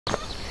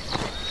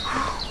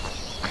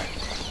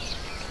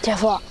姐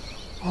夫，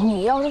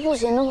你要是不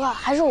行的话，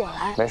还是我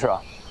来。没事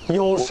啊。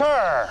有事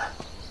儿。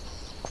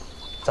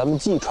咱们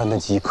季川的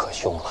急可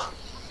凶了，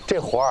这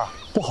活儿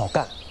不好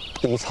干，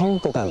里仓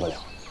都干不了，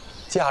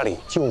家里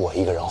就我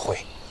一个人会，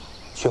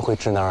学会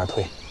知难而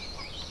退。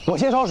我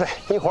先烧水，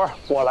一会儿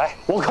我来，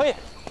我可以，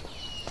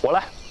我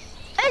来。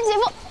哎，姐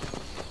夫。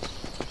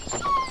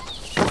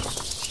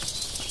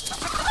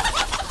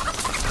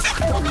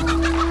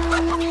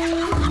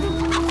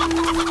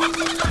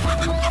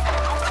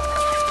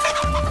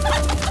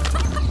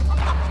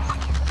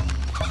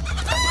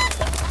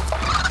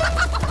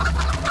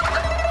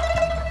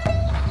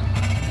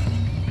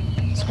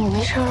 怎么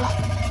没吃了？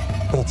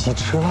被鸡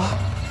吃了？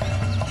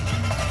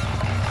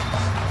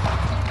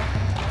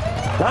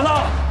难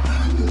道？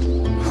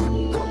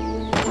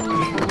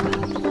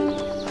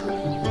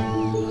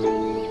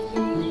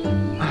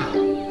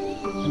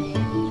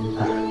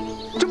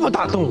这么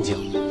大动静，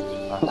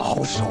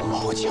毛手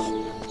毛脚。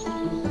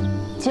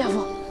姐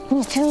夫，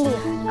你真厉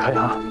害！可以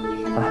啊，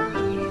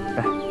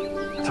哎，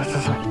这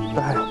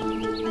还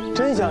有，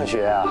真想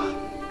学啊！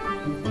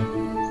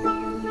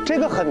这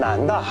个很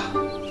难的。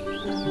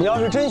 你要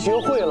是真学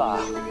会了，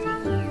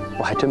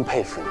我还真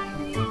佩服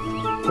你。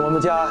我们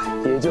家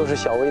也就是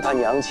小薇她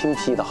娘亲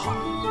批的好，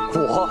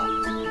我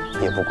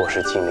也不过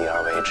是尽力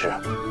而为之，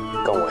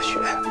跟我学。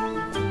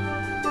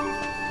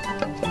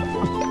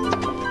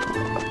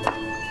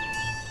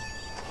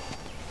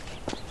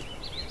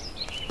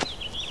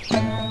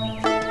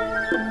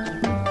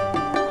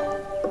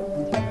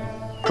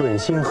准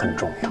心很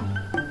重要，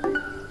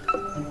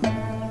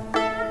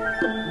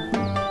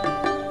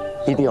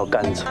一定要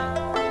干脆。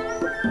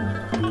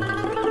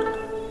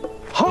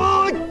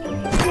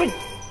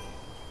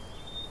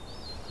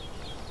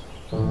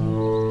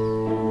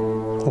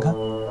 你看，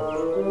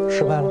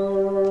失败了，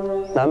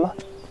难吗？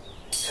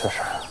确实。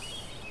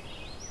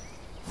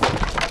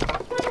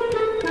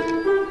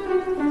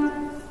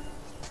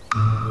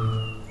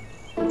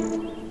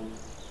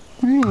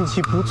运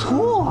气不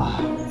错啊，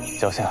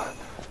侥幸，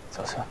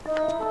侥幸。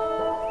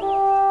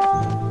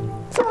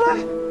再来。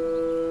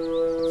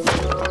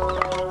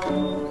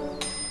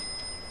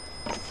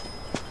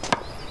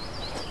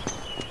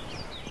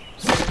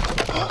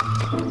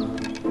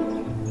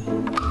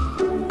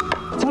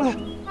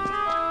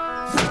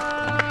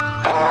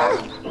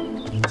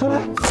 再来，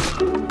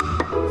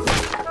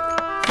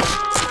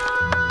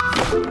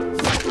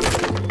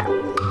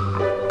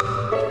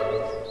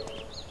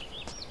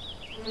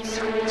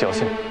侥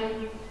幸，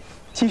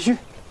继续，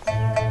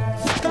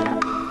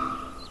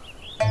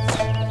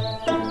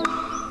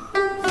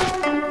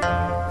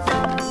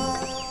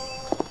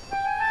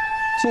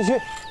继续，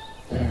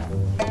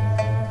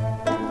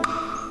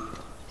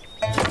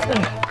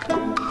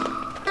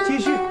继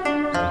续，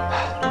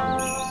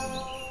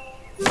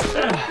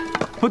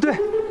不对。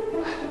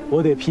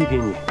 我得批评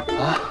你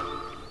啊！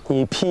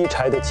你劈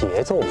柴的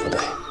节奏不对，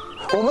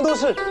我们都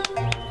是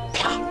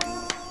啪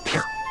啪，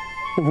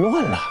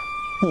乱了，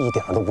一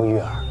点都不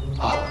悦耳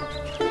啊！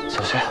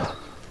小旭，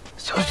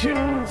小旭，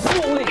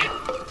用力！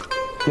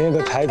连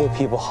个柴都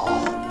劈不好，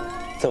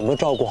怎么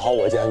照顾好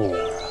我家女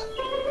儿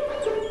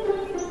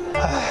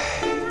啊？哎，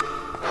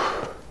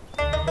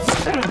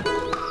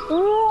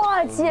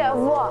哇，姐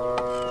夫，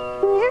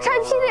你这柴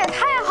劈的也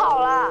太好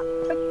了，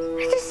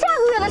这下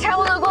个月的柴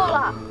火都够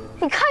了。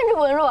 你看这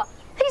纹路，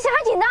力气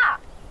还挺大，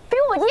比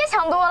我爹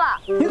强多了。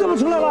你怎么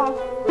出来了？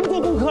不做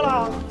功课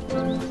了？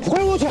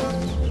回屋去，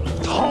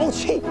淘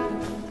气！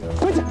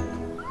回去。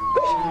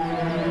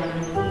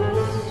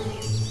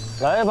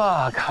来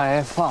吧，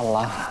开饭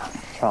啦！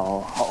上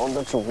好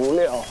的主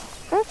料，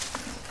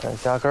再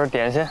加根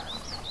点心。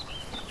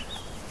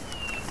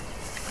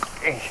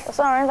这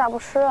三人咋不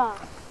吃啊？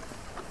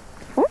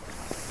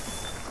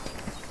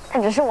它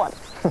只是我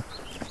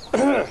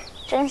的，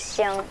真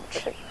香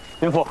吃。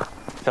岳父。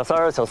 小三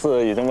儿、小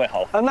四已经喂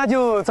好了，那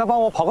就再帮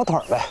我跑个腿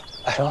儿呗。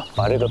哎，行，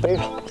把这个背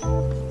上。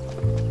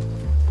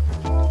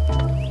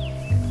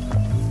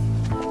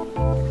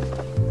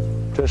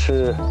这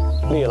是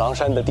猎狼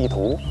山的地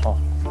图哦。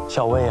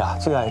小薇啊，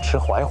最爱吃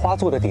槐花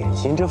做的点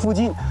心，这附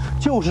近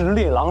就是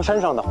猎狼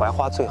山上的槐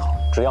花最好。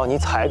只要你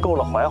采购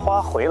了槐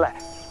花回来，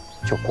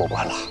就过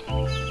关了。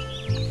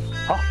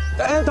好，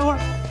哎，等会儿，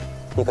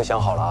你可想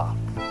好了啊？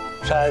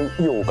 山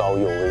又高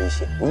又危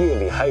险，夜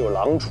里还有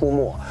狼出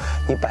没，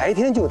你白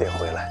天就得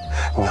回来。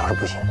你要是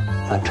不行，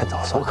咱趁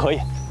早算。我可以，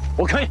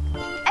我可以。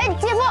哎，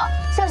姐夫，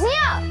小心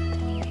啊！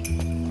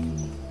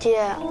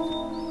爹，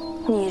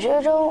你这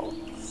招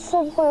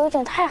会不会有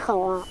点太狠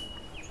了？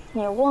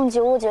你忘记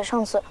我姐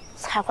上次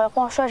采槐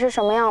花摔成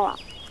什么样了？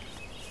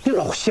你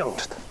老向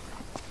着他。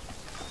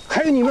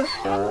还有你们，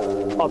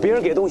哦，别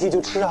人给东西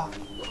就吃啊。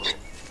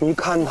你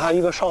看他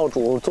一个少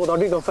主做到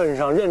这个份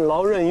上，任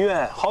劳任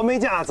怨，毫没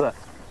架子。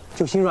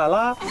 就心软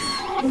啦，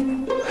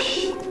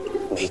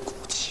没骨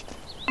气。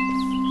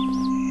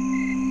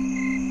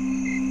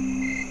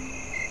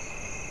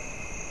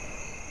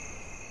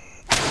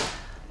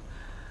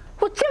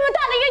我这么大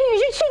的一个女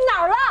婿去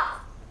哪儿了？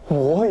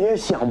我也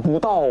想不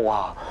到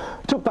啊，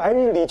这白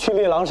日里去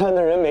猎狼山的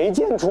人没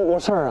见出过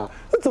事儿啊，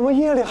那怎么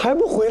夜里还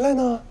不回来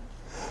呢？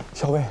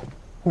小薇，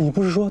你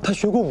不是说他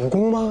学过武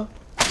功吗？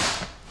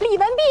李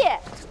文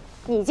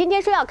碧，你今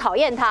天说要考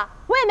验他，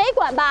我也没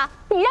管吧？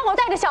你让我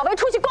带着小薇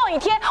出去逛一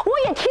天，我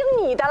也听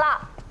你的了。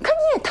可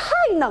你也太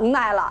能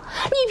耐了！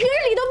你平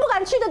日里都不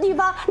敢去的地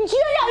方，你居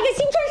然让一个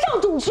新川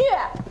少主去，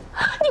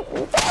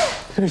你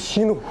这是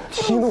息怒，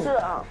息怒！是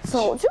啊，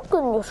早就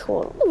跟你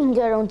说了，不应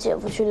该让姐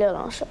夫去猎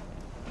狼山。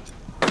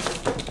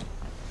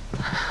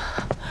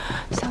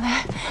小薇，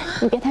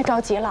你别太着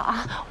急了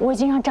啊！我已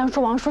经让张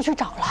叔、王叔去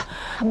找了，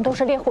他们都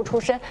是猎户出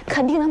身，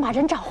肯定能把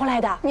人找回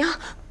来的。娘，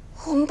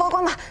我们报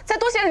官吧，再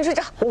多些人去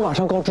找。我马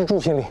上告知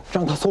祝县令，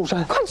让他搜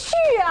山。快去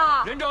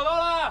啊！人找到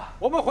了，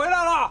我们回来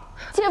了。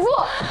姐夫，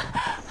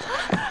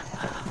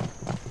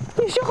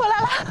女婿回来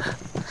了。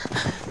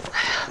哎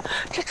呀，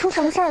这出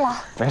什么事儿了？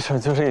没事，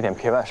就是一点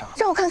皮外伤。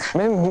让我看看。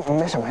没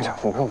事，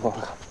你不用看。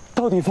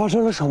到底发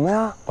生了什么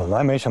呀？本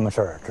来没什么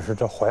事儿，只是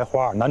这槐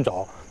花难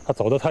找，他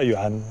走得太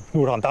远，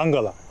路上耽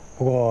搁了。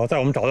不过在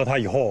我们找到他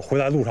以后，回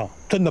来路上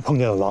真的碰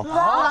见了狼。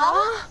狼？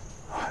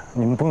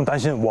你们不用担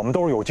心，我们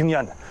都是有经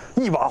验的，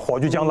一把火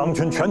就将狼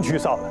群全驱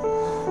散了。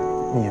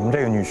你们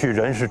这个女婿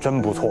人是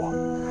真不错，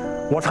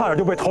我差点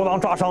就被头狼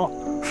抓伤，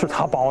是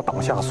他帮我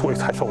挡下，所以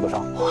才受的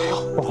伤。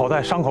我好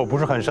在伤口不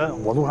是很深，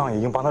我路上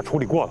已经帮他处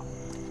理过了，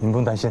你们不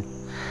用担心。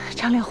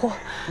张猎户，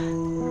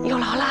有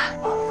劳了。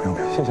不用，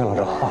谢谢老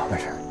张啊，没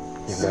事，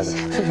应该的。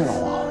谢谢老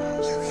王。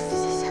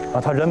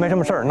啊，他人没什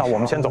么事儿，那我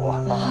们先走了。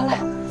好嘞，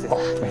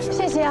没事。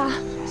谢谢啊，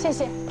谢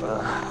谢。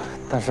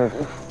但是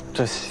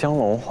这香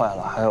笼坏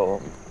了，还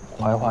有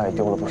槐花也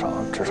丢了不少，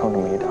只剩这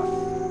么一点。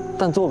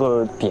但做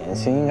个点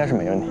心应该是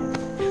没问题。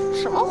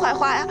什么槐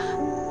花呀？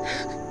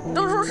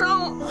都受伤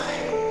了。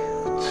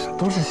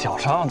都是小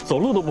伤，走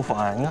路都不妨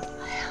碍。你看，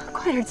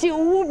快点进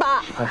屋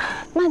吧，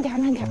慢点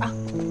啊。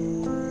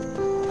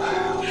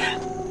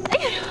哎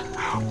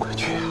呀，快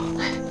去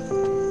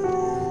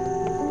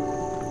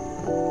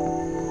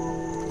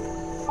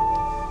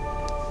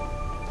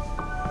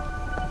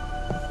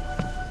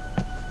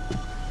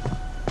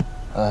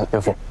啊！岳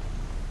父，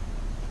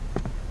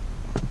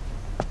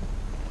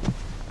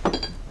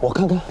我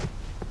看看。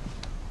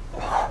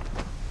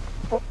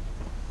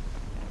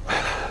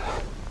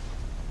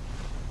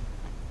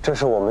这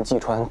是我们济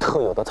川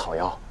特有的草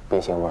药，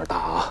变性味大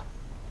啊，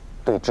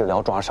对治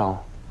疗抓伤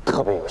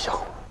特别有效。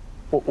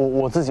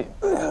我自己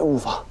无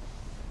法。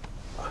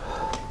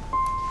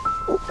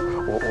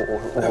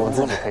我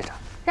自己可以查。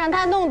让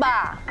他弄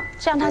吧，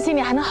这样他心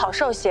里还能好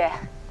受些。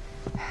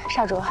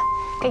少主，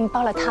给你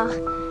煲了汤，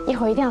一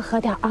会儿一定要喝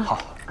点啊。好，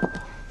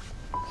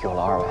有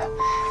劳二位。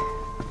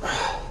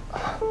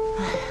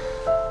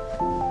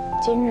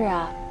今日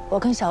啊，我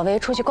跟小薇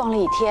出去逛了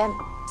一天，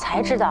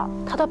才知道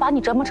他都把你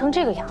折磨成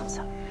这个样子。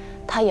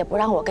他也不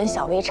让我跟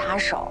小薇插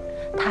手。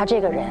他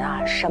这个人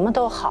啊，什么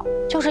都好，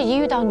就是一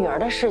遇到女儿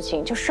的事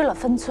情就失了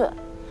分寸。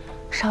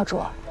少主，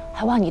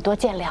还望你多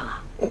见谅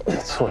啊。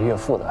做岳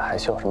父的还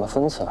需要什么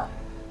分寸？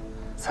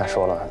再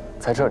说了，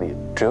在这里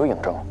只有嬴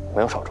政，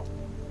没有少主。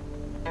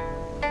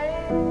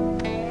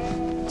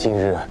今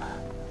日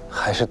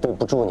还是对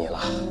不住你了。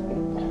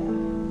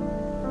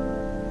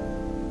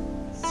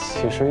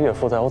其实岳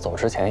父在我走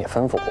之前也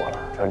吩咐过了，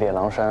这猎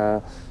狼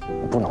山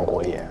不能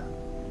过夜，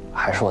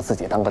还是我自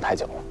己耽搁太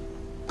久了。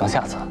等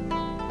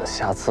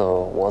下次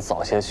我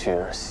早些去，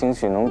兴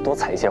许能多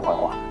采一些槐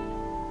花。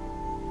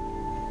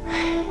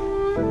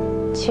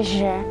其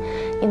实，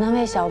你能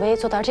为小薇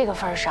做到这个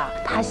份上，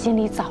她心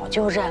里早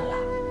就认了。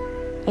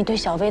你对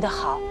小薇的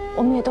好，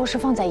我们也都是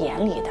放在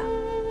眼里的。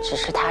只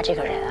是她这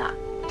个人啊，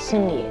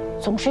心里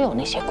总是有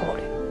那些顾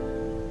虑。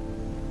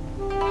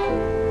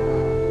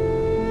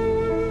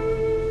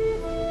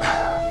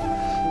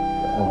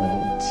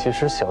其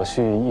实小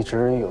旭一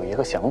直有一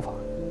个想法，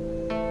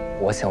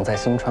我想在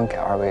新川给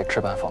二位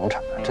置办房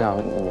产，这样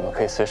你们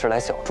可以随时来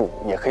小住，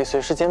也可以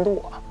随时监督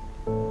我。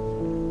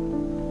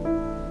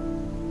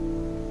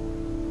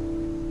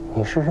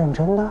你是认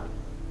真的？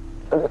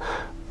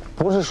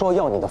不是说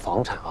要你的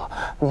房产啊，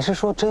你是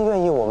说真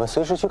愿意我们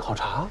随时去考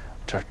察？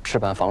这置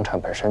办房产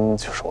本身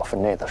就是我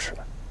分内的事，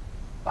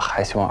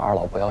还希望二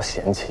老不要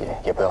嫌弃，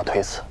也不要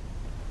推辞。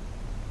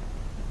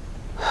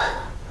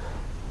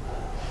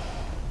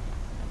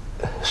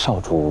少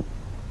主，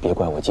别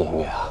怪我僭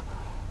越啊，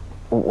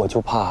我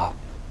就怕，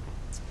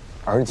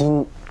而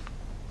今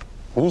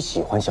你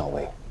喜欢小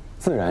薇，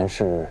自然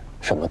是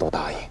什么都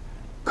答应。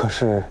可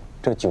是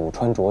这九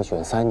川卓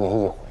选3年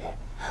一回，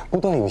不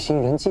断有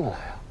新人进来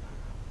啊，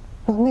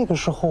那个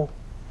时候，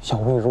小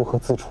薇如何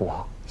自处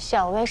啊？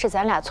小薇是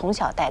咱俩从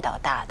小带到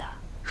大的，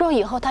若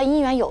以后她姻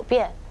缘有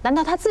变，难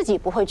道她自己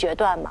不会决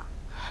断吗？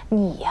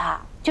你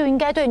呀，就应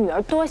该对女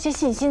儿多些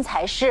信心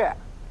才是。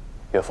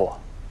岳父，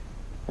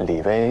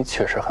李薇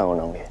确实很有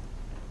能力，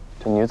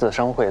这女子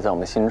商会在我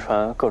们新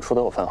川各处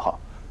都有分号，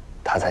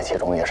她在其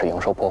中也是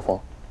营收颇丰，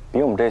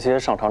比我们这些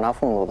上朝拿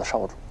俸禄的少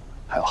主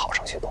还要好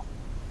上许多。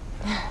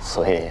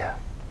所以，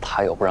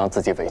她有不让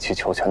自己委曲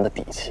求全的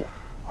底气，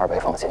二位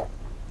放心。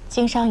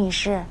经商一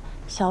事，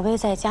小薇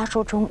在家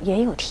书中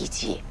也有提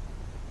及，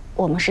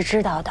我们是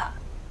知道的。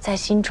在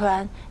新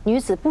川，女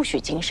子不许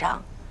经商，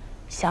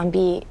想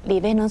必李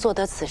薇能做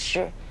得此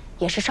事，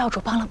也是少主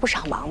帮了不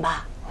少忙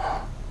吧？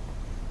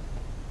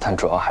但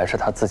主要还是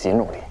他自己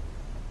努力。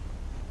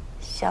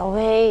小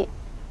薇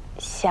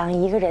想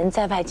一个人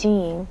在外经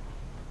营，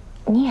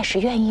你也是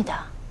愿意的。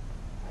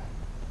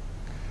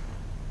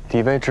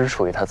李薇只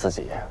属于他自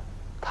己，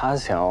他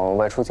想要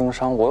外出经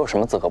商，我有什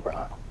么资格不让？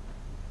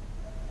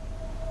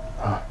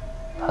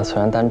他虽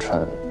然单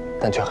纯，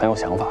但却很有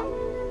想法。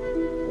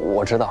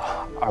我知道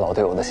二老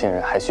对我的信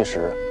任还需时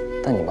日，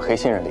但你们可以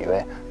信任李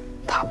薇，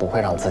他不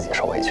会让自己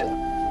受委屈的。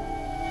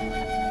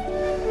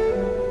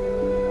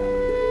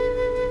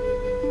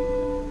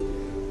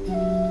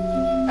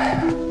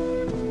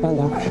慢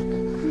点，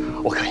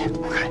我可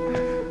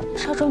以。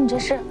少主，你这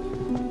是？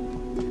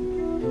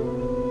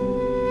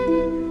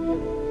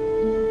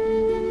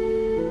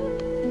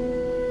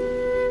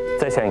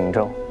在下尹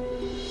峥，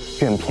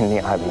愿聘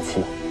恋爱为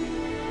妻，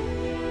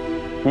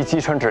以击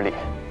穿之礼，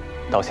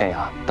到县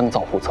衙登造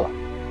户册，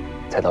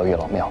再到月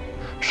老庙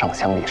上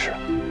香立誓，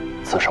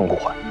此生不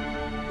还。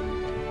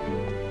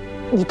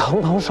你堂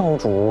堂少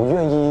主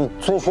愿意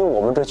遵循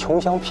我们这穷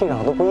乡僻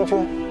壤的规矩？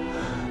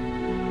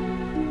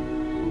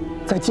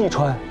在蓟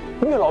川，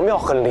月老庙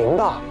很灵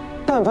的，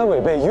但凡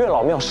违背月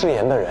老庙誓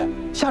言的人，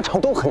下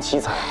场都很凄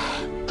惨。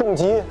重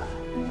疾、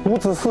无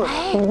子嗣，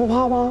你不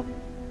怕吗？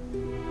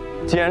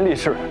既然立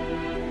誓，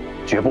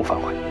绝不反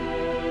悔。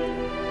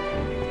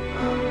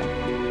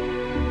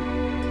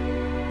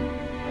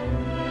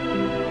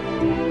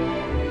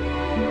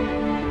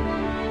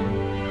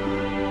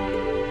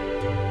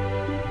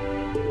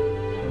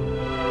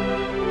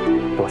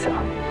落下。